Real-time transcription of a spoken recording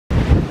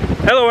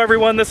Hello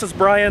everyone, this is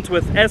Bryant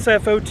with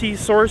SFOT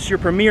Source, your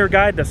premier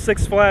guide to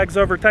Six Flags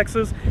over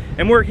Texas.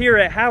 And we're here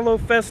at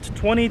Hallowfest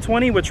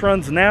 2020, which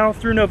runs now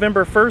through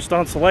November 1st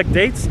on select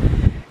dates.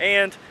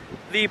 And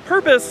the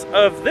purpose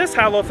of this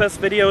Hallowfest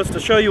video is to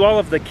show you all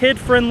of the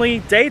kid-friendly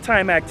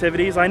daytime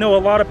activities. I know a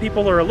lot of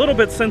people are a little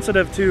bit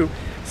sensitive to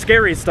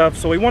scary stuff,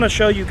 so we want to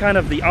show you kind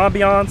of the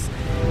ambiance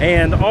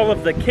and all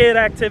of the kid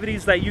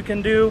activities that you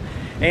can do.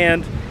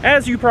 And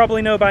as you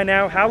probably know by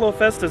now,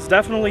 Hallowfest is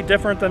definitely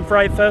different than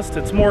Fright Fest.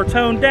 It's more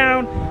toned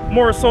down,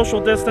 more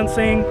social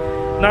distancing,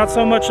 not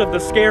so much of the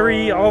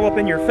scary, all up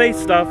in your face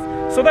stuff.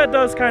 So that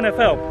does kind of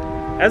help.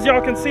 As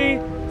y'all can see,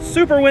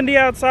 super windy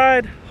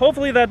outside.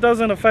 Hopefully that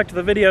doesn't affect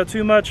the video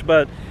too much,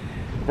 but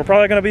we're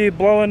probably gonna be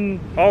blowing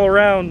all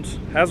around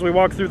as we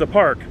walk through the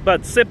park.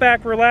 But sit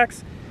back,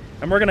 relax,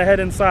 and we're gonna head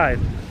inside.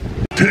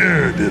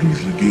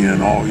 Taradiddles again,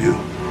 all you.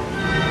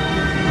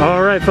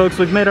 All right, folks,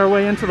 we've made our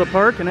way into the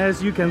park, and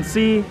as you can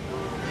see,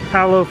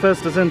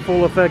 Hallowfest is in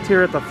full effect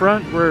here at the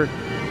front. We're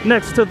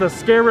next to the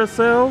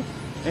Carousel,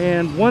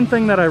 and one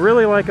thing that I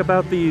really like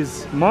about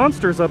these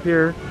monsters up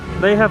here,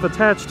 they have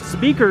attached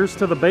speakers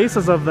to the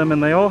bases of them,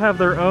 and they all have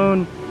their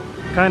own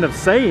kind of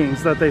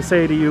sayings that they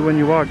say to you when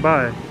you walk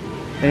by.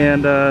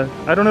 And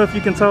I don't know if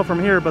you can tell from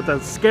here, but the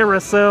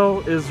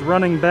Carousel is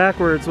running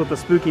backwards with the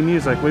spooky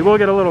music. We will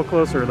get a little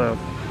closer though,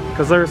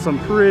 because there's some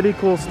pretty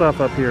cool stuff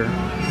up here.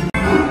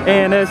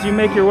 And as you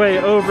make your way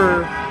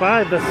over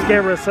by the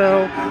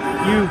Carousel,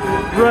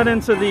 you run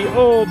into the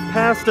old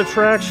past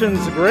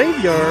attractions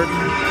graveyard.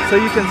 So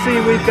you can see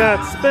we've got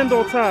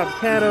Spindletop,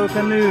 Caddo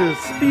Canoes,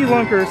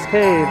 Spelunker's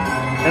Cave,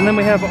 and then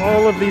we have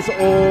all of these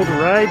old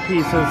ride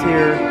pieces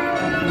here.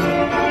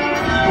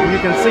 You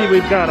can see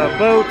we've got a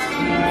boat,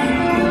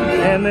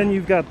 and then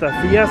you've got the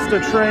Fiesta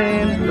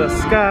train, the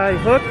Sky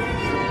Hook,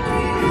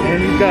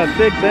 and you've got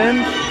Big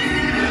Ben.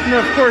 And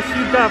of course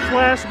you've got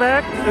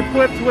Flashback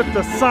equipped with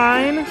the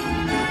sign.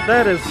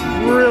 That is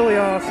really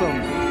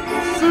awesome.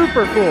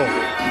 Super cool.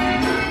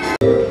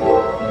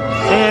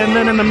 And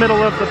then in the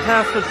middle of the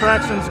past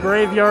attractions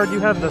graveyard you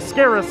have the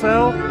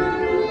Carousel.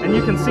 And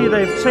you can see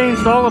they've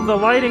changed all of the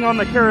lighting on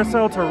the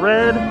carousel to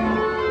red.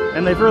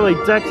 And they've really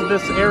decked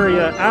this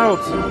area out.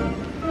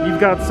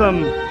 You've got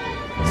some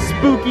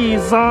spooky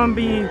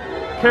zombie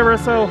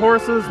carousel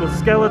horses with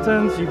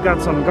skeletons. You've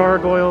got some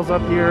gargoyles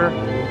up here.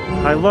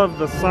 I love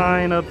the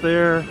sign up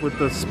there with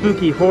the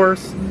spooky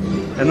horse.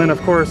 And then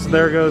of course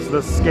there goes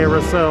the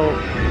Carousel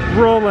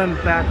rolling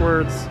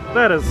backwards.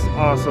 That is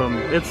awesome.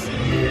 It's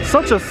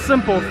such a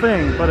simple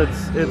thing, but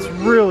it's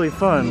really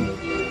fun.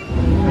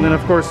 And then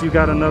of course you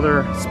got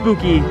another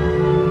spooky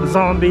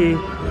zombie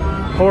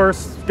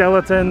horse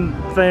skeleton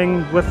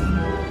thing with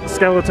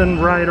skeleton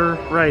rider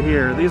right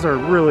here. These are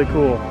really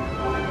cool.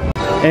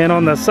 And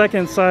on the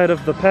second side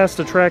of the past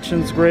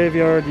attractions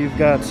graveyard, you've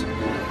got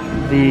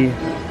the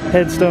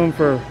headstone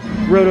for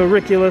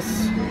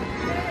Rotoriculus.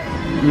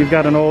 You've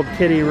got an old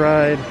kiddie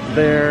ride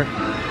there.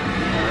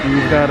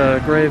 You've got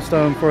a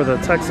gravestone for the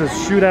Texas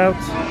Shootout.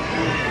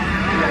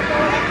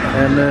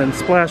 And then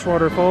Splash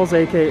Waterfalls,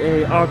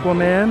 aka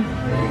Aquaman.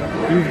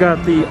 You've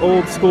got the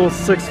old school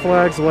Six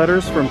Flags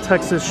letters from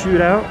Texas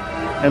Shootout.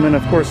 And then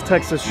of course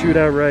Texas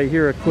Shootout right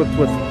here equipped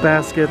with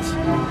baskets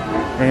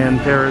and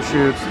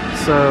parachutes.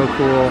 So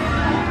cool.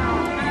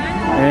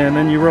 And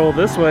then you roll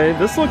this way.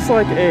 This looks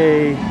like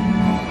a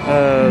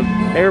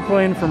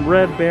airplane from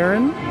Red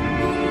Baron.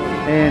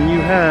 And you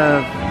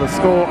have the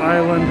Skull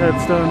Island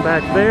headstone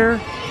back there.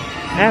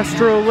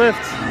 Astro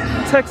Lift,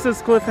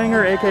 Texas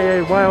Cliffhanger,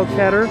 aka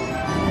Wildcatter.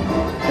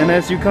 And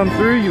as you come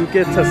through, you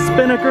get to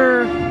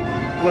Spinnaker,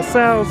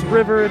 LaSalle's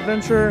River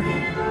Adventure.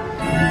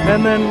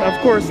 And then, of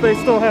course, they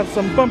still have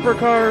some bumper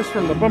cars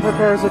from the Bumper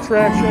Cars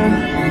attraction.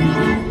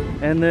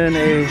 And then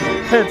a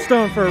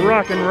headstone for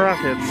Rockin'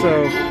 Rocket.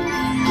 So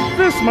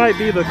this might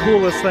be the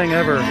coolest thing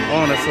ever,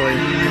 honestly.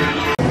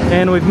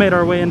 And we've made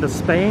our way into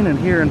Spain, and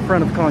here in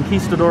front of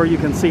Conquistador you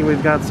can see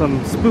we've got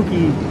some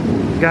spooky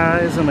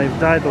guys, and they've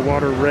dyed the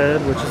water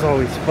red, which is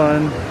always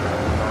fun.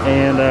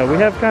 And we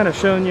have kind of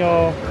shown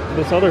y'all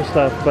this other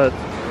stuff, but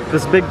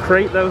this big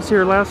crate that was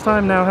here last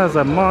time now has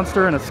a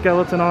monster and a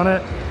skeleton on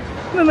it.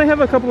 And then they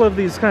have a couple of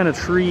these kind of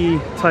tree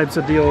types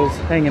of deals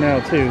hanging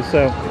out too,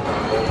 so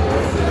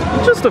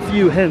just a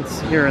few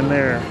hints here and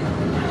there,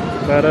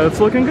 but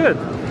it's looking good.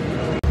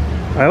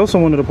 I also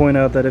wanted to point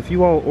out that if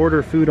you all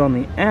order food on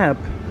the app,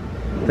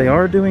 they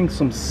are doing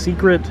some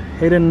secret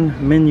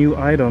hidden menu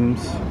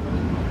items,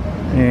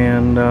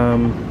 and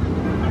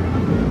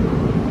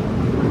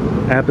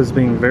app is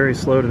being very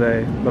slow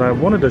today, but I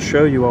wanted to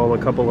show you all a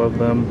couple of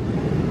them.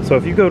 So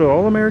if you go to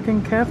All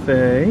American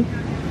Cafe,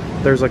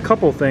 there's a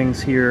couple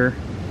things here.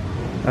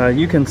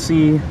 You can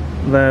see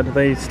that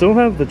they still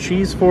have the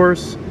Cheese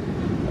Force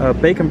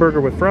bacon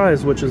burger with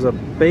fries, which is a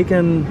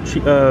bacon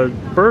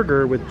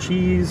burger with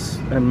cheese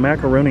and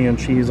macaroni and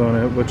cheese on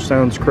it, which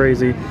sounds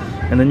crazy.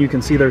 And then you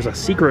can see there's a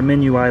secret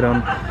menu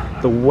item,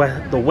 the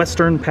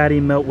Western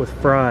Patty Melt with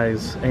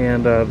fries,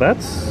 and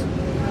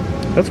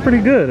that's pretty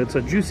good. It's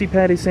a juicy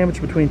patty sandwich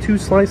between 2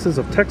 slices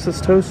of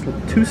Texas toast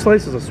with 2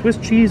 slices of Swiss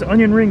cheese,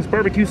 onion rings,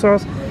 barbecue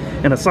sauce,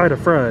 and a side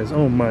of fries.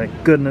 Oh my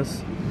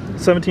goodness.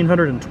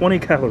 1,720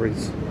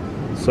 calories.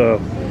 So,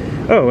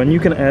 oh, and you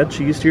can add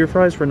cheese to your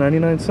fries for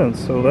 99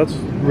 cents. So that's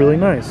really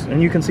nice.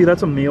 And you can see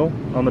that's a meal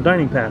on the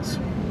dining pass.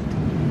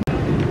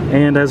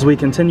 And as we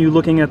continue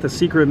looking at the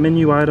secret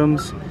menu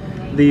items,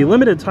 the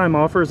limited time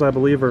offers, I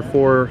believe, are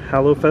for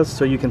Hallowfest.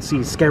 So you can see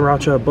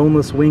Sriracha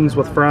boneless wings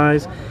with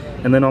fries.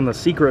 And then on the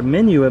secret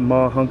menu at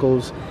Ma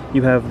Hunkle's,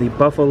 you have the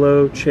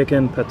buffalo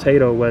chicken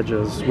potato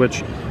wedges,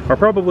 which are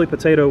probably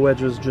potato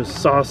wedges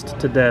just sauced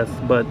to death,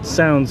 but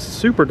sounds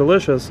super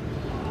delicious.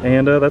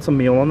 And that's a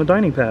meal on the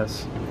dining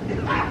pass.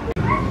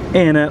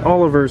 And at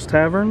Oliver's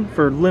Tavern,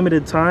 for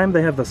limited time,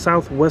 they have the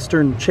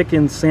Southwestern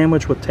chicken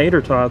sandwich with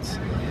tater tots.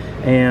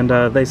 And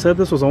they said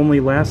this was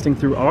only lasting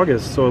through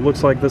August, so it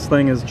looks like this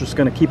thing is just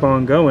going to keep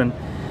on going.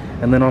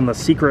 And then on the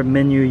secret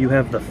menu, you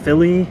have the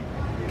Philly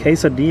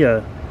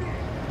quesadilla.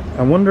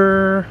 I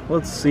wonder,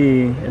 let's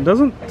see, it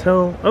doesn't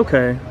tell,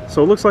 okay,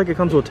 so it looks like it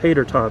comes with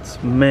tater tots.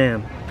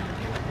 Man,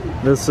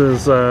 this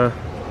is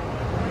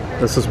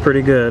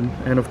pretty good.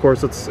 And of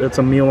course, it's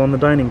a meal on the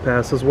dining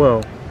pass as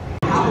well.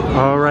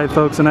 All right,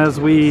 folks, and as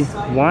we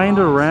wind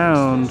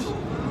around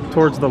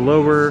towards the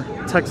lower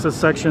Texas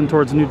section,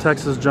 towards New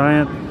Texas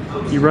Giant,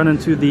 you run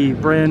into the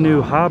brand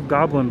new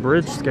Hobgoblin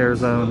Bridge Scare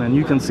Zone, and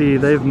you can see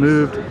they've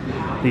moved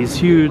these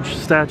huge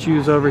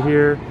statues over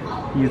here.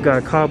 You've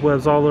got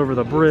cobwebs all over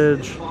the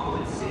bridge,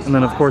 and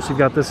then of course you've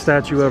got this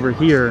statue over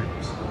here.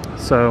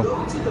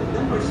 So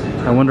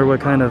I wonder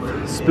what kind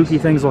of spooky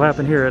things will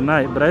happen here at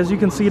night. But as you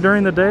can see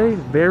during the day,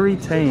 very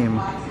tame.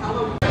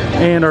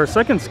 And our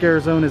second scare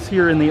zone is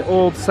here in the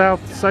Old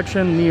South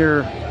section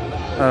near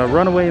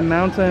Runaway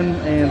Mountain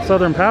and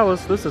Southern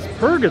Palace. This is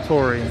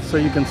Purgatory, so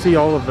you can see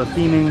all of the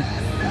theming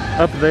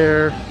up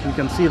there. You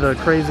can see the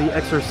crazy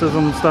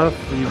exorcism stuff.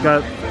 You've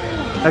got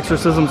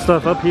exorcism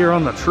stuff up here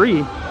on the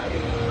tree,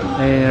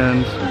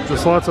 and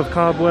just lots of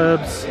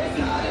cobwebs.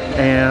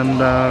 And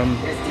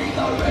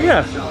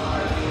yeah,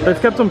 they've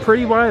kept them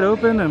pretty wide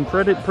open and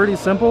pretty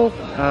simple.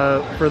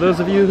 For those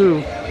of you who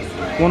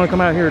want to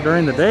come out here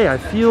during the day, I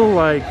feel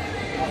like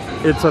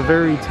it's a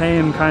very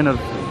tame kind of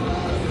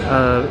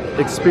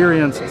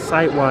experience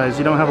site-wise.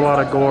 You don't have a lot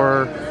of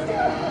gore,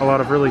 a lot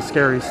of really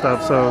scary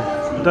stuff, so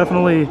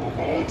definitely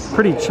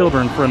pretty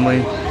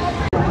children-friendly.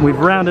 We've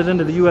rounded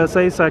into the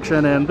USA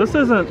section, and this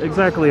isn't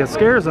exactly a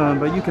scare zone,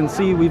 but you can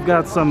see we've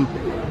got some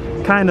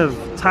kind of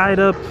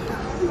tied-up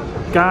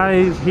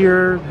guy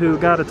here who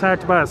got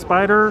attacked by a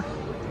spider,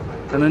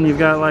 and then you've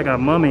got like a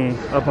mummy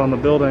up on the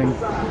building,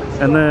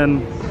 and then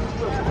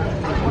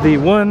the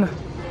one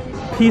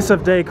piece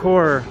of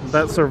decor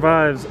that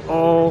survives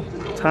all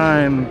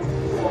time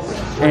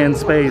and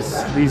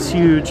space, these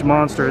huge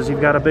monsters.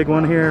 You've got a big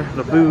one here,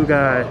 the Boo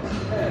guy.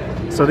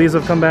 So these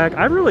have come back.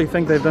 I really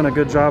think they've done a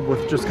good job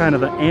with just kind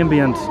of the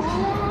ambient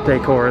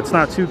decor. It's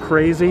not too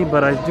crazy,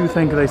 but I do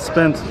think they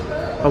spent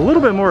a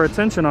little bit more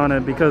attention on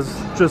it because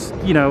just,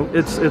 you know,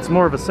 it's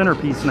more of a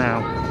centerpiece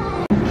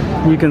now.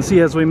 You can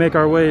see as we make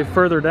our way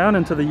further down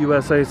into the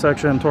USA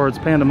section towards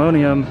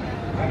Pandemonium,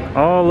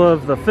 all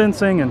of the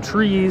fencing and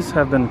trees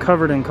have been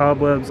covered in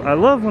cobwebs. I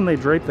love when they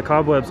drape the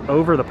cobwebs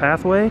over the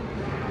pathway.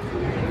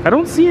 I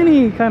don't see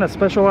any kind of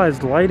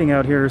specialized lighting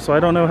out here, so I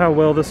don't know how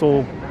well this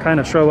will kind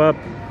of show up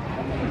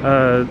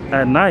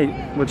at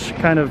night, which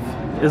kind of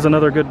is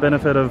another good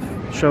benefit of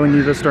showing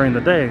you this during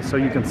the day, so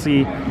you can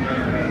see.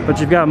 But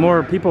you've got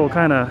more people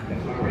kind of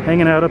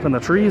hanging out up in the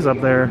trees up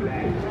there,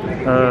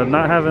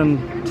 not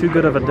having too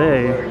good of a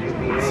day,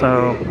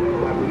 so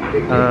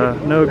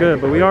no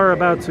good. But we are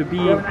about to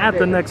be at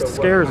the next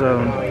scare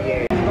zone.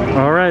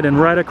 All right, and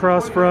right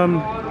across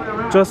from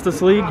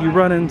Justice League, you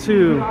run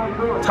into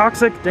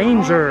Toxic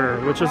Danger,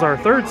 which is our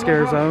third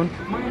scare zone.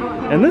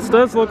 And this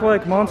does look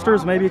like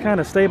monsters maybe kind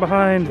of stay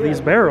behind these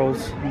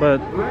barrels,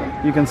 but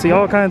you can see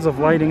all kinds of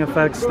lighting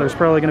effects. There's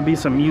probably going to be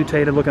some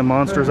mutated looking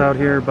monsters out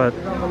here, but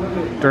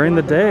during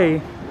the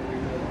day,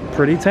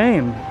 pretty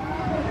tame.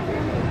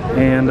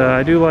 And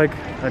I do like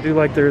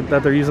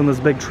that they're using this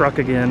big truck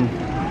again.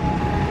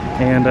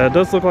 And it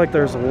does look like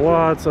there's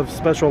lots of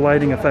special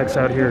lighting effects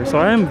out here. So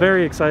I am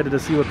very excited to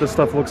see what this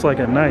stuff looks like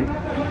at night.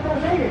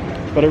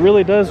 But it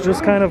really does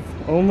just kind of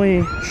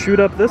only shoot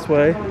up this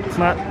way. It's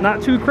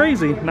not too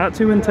crazy, not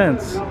too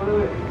intense.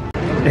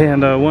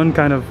 And one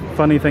kind of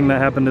funny thing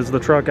that happened is the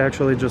truck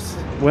actually just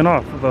went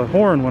off. The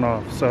horn went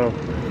off, so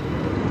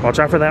watch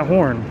out for that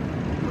horn.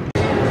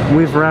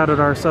 We've routed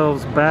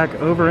ourselves back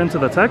over into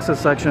the Texas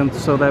section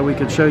so that we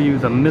could show you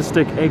the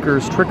Mystic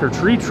Acres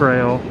Trick-or-Treat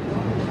Trail,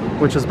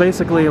 which is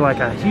basically like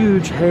a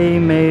huge hay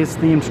maze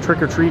themed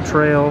trick-or-treat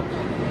trail.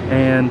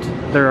 And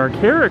there are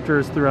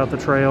characters throughout the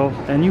trail,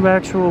 and you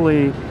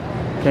actually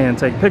can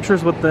take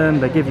pictures with them.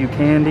 They give you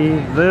candy.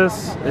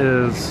 This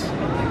is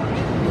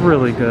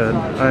really good.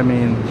 I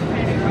mean,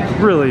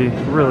 really,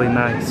 really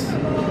nice.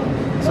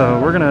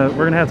 So we're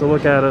gonna have to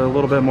look at it a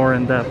little bit more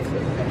in depth.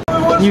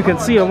 You can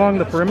see along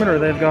the perimeter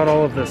they've got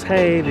all of this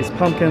hay, these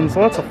pumpkins,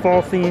 lots of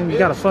fall theme. You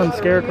got a fun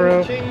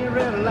scarecrow,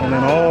 and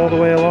then all the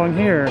way along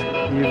here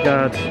you've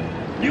got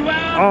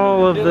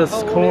all of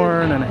this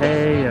corn and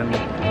hay, and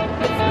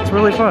it's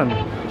really fun.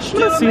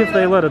 Let's see if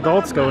they let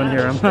adults go in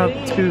here. I'm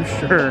not too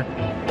sure.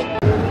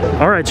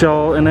 All right,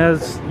 y'all, and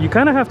as you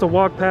kind of have to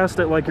walk past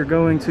it like you're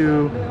going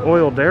to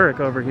Oil Derrick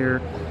over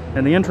here,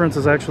 and the entrance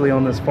is actually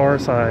on this far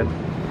side.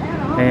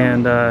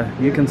 And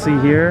you can see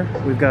here,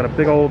 we've got a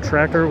big old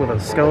tractor with a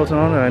skeleton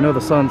on it. I know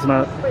the sun's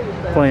not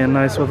playing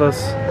nice with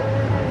us,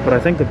 but I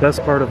think the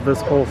best part of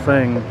this whole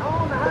thing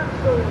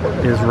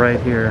is right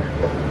here.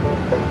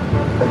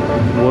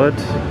 What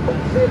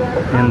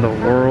in the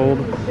world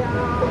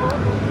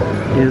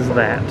is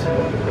that?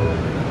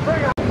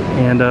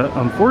 And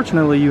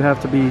unfortunately, you have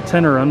to be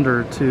 10 or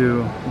under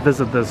to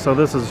visit this, so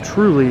this is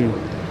truly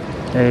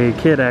a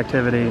kid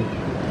activity.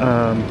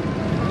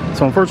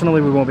 So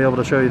unfortunately, we won't be able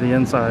to show you the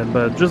inside,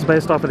 but just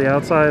based off of the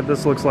outside,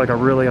 this looks like a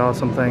really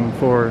awesome thing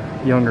for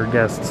younger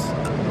guests.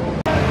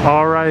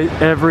 All right,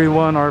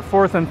 everyone, our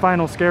fourth and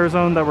final scare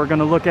zone that we're going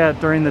to look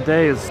at during the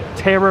day is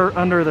Terror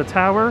Under the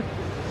Tower.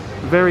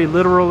 Very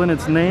literal in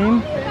its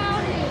name.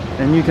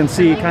 And you can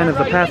see kind of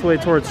the pathway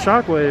towards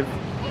Shockwave.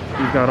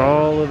 You've got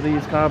all of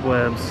these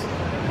cobwebs.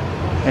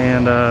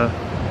 And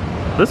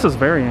this is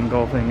very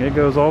engulfing. It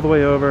goes all the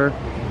way over.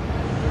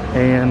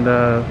 And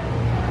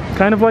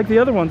kind of like the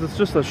other ones, it's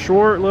just a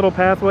short little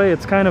pathway.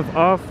 It's kind of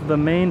off the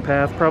main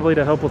path, probably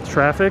to help with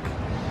traffic.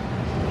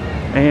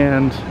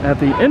 And at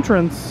the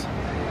entrance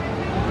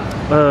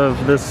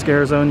of this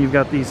scare zone, you've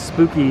got these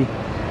spooky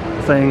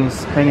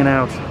things hanging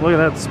out. Look at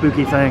that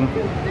spooky thing.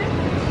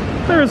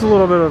 There's a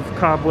little bit of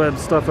cobweb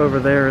stuff over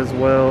there as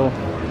well.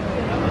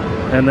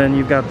 And then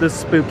you've got this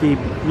spooky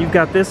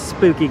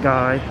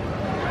guy.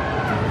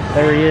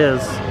 There he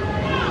is.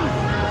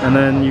 And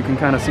then you can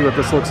kind of see what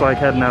this looks like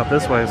heading out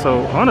this way.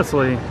 So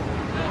honestly,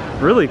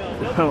 really,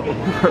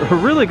 a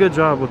really good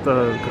job with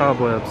the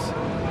cobwebs.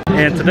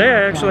 And today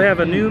I actually have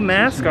a new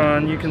mask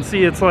on. You can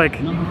see it's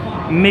like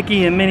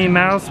Mickey and Minnie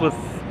Mouse with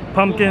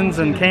pumpkins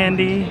and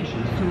candy.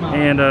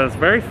 And it's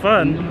very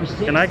fun.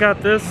 And I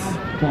got this.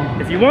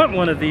 If you want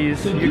one of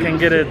these, you can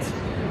get it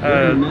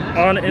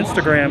on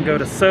Instagram. Go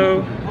to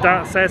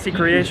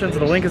so.sassycreations.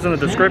 The link is in the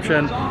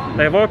description.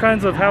 They have all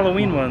kinds of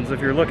Halloween ones if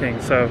you're looking.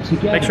 So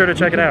make sure to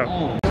check it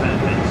out.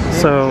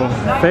 So,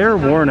 fair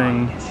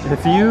warning,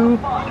 if you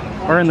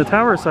are in the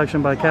tower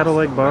section by Cattle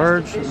Lake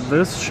Barge,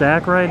 this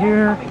shack right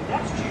here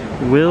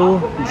will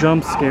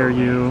jump scare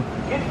you.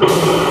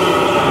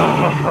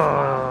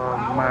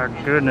 Oh my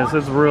goodness,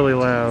 it's really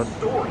loud.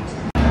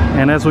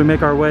 And as we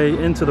make our way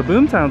into the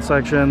Boomtown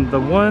section, the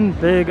one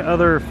big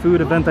other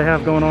food event they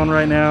have going on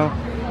right now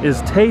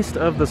is Taste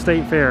of the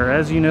State Fair.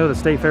 As you know, the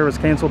State Fair was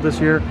canceled this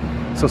year,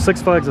 so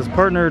Six Flags has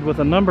partnered with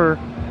a number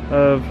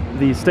of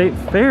the State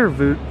Fair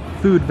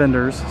food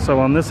vendors. So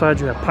on this side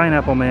you have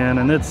Pineapple Man,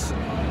 and it's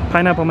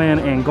Pineapple Man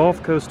and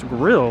Gulf Coast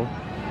Grill.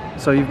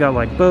 So you've got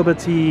like boba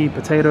tea,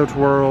 potato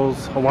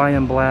twirls,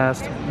 Hawaiian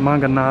blast,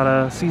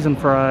 manganata, seasoned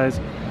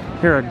fries.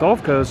 Here at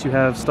Gulf Coast you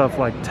have stuff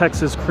like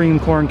Texas cream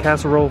corn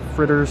casserole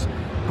fritters,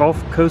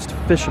 Gulf Coast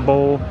fish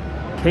bowl,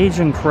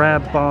 Cajun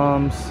crab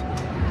bombs.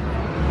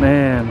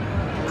 Man,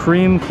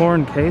 cream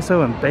corn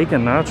queso and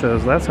bacon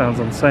nachos, that sounds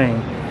insane.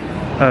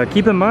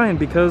 Keep in mind,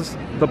 because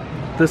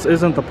this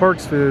isn't the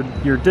parks food,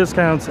 your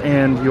discounts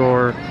and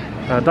your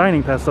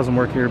dining pass doesn't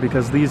work here,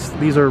 because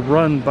these are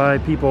run by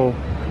people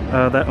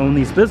that own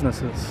these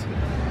businesses.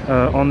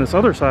 On this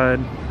other side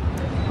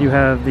you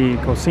have the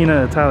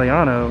Cocina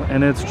Italiano,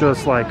 and it's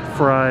just like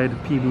fried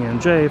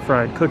PB&J,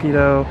 fried cookie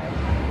dough.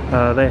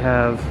 They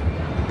have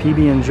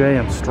PB&J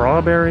and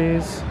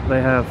strawberries.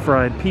 They have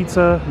fried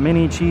pizza,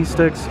 mini cheese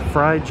sticks,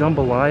 fried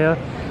jambalaya,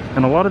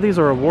 and a lot of these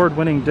are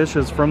award-winning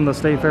dishes from the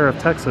State Fair of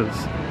Texas.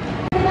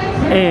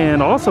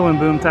 And also in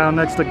Boomtown,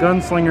 next to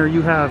Gunslinger,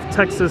 you have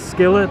Texas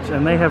Skillet,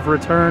 and they have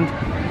returned.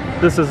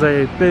 This is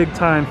a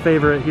big-time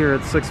favorite here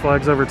at Six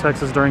Flags Over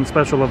Texas during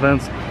special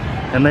events.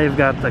 And they've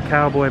got the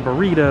cowboy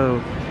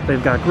burrito,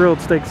 they've got grilled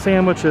steak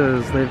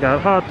sandwiches, they've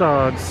got hot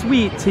dogs,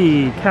 sweet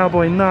tea,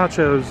 cowboy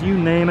nachos, you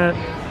name it.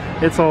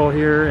 It's all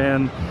here,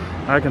 and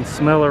I can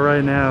smell it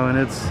right now, and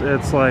it's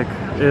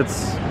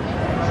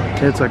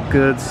a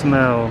good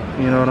smell.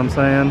 You know what I'm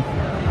saying?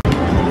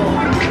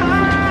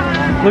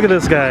 Look at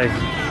this guy.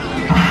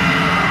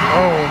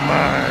 Oh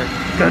my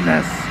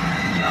goodness.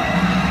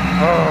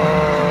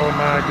 Oh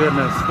my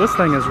goodness. This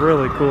thing is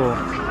really cool.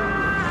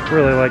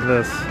 Really like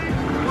this.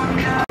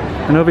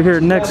 And over here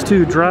next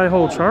to Dry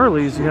Hole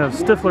Charlie's, you have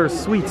Stifler's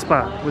Sweet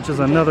Spot, which is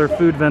another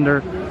food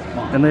vendor.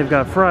 And they've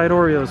got fried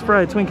Oreos,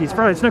 fried Twinkies,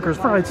 fried Snickers,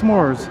 fried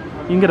s'mores.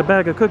 You can get a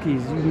bag of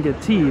cookies, you can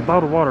get tea,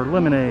 bottled water,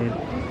 lemonade.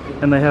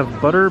 And they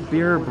have butter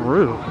beer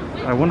brew.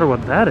 I wonder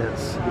what that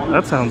is.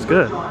 That sounds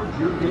good.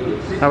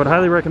 I would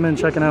highly recommend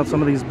checking out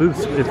some of these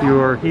booths if you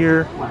are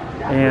here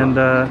and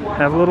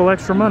have a little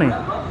extra money.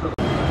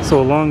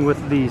 So along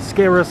with the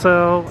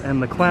Scaricel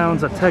and the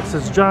clowns at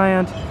Texas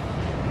Giant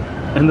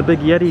and the big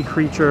Yeti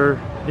creature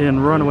in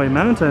Runaway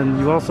Mountain,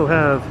 you also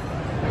have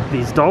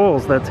these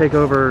dolls that take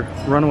over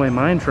Runaway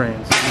Mine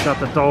Trains. You've got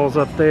the dolls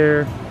up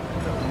there,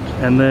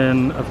 and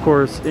then of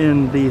course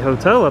in the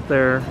hotel up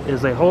there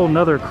is a whole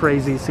nother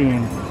crazy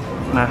scene.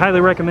 And I highly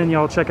recommend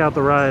y'all check out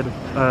the ride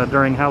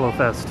during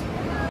Hallowfest.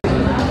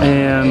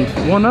 And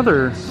one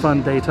other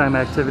fun daytime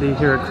activity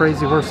here at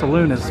Crazy Horse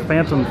Saloon is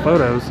phantom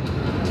photos.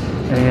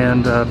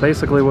 And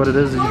basically what it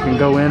is you can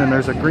go in and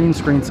there's a green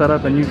screen set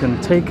up and you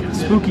can take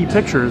spooky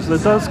pictures.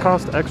 It does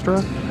cost extra.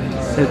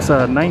 It's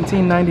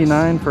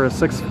 $19.99 for a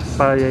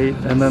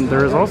 6x8, and then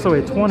there is also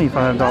a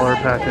 $25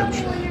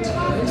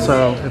 package.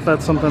 So if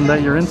that's something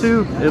that you're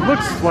into, it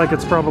looks like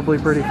it's probably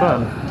pretty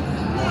fun.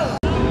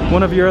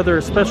 One of your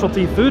other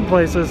specialty food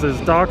places is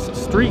Doc's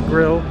Street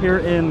Grill here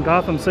in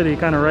Gotham City,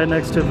 kind of right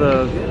next to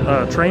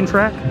the train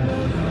track.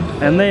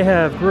 And they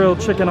have grilled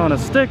chicken on a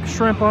stick,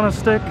 shrimp on a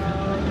stick,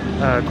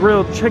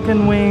 grilled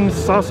chicken wings,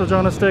 sausage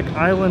on a stick,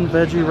 island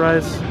veggie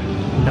rice,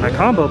 and a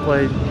combo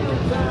plate,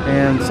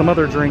 and some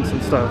other drinks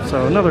and stuff.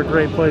 So another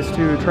great place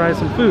to try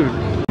some food.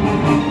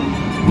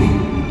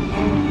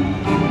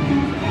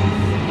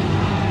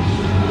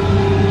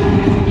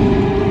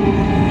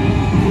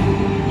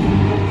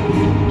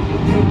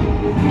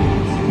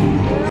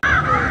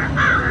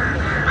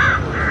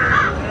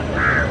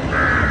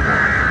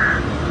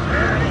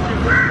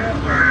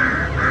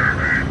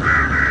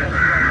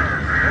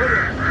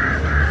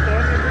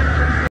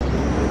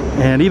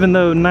 And even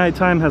though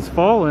nighttime has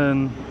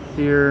fallen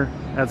here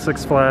at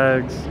Six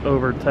Flags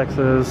over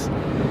Texas,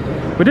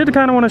 we did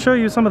kind of want to show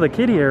you some of the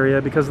kiddie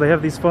area because they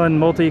have these fun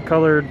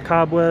multicolored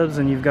cobwebs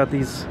and you've got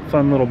these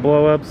fun little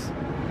blow-ups.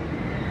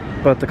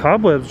 But the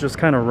cobwebs just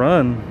kind of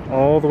run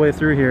all the way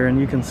through here, and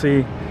you can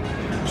see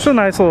just a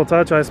nice little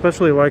touch. I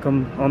especially like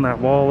them on that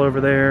wall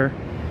over there.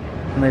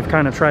 And they've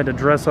kind of tried to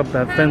dress up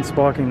that fence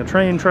blocking the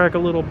train track a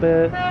little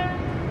bit.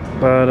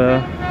 But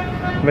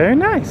very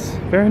nice,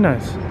 very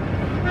nice.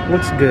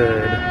 Looks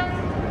good.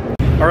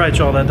 Alright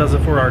y'all, that does it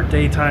for our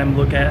daytime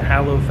look at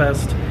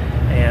Hallowfest.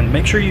 And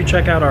make sure you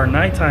check out our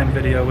nighttime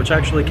video, which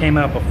actually came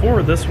out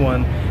before this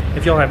one.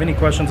 If y'all have any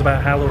questions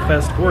about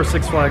Hallowfest or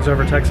Six Flags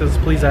Over Texas,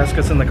 please ask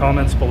us in the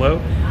comments below.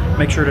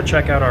 Make sure to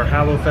check out our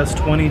Hallowfest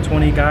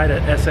 2020 guide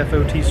at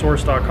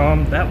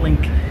sfotsource.com. That link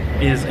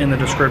is in the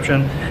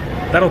description.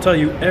 That'll tell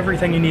you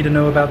everything you need to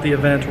know about the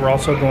event. We're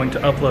also going to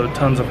upload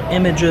tons of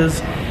images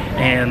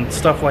and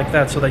stuff like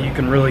that so that you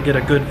can really get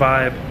a good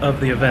vibe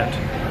of the event.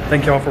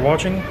 Thank you all for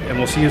watching, and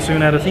we'll see you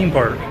soon at a theme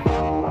park.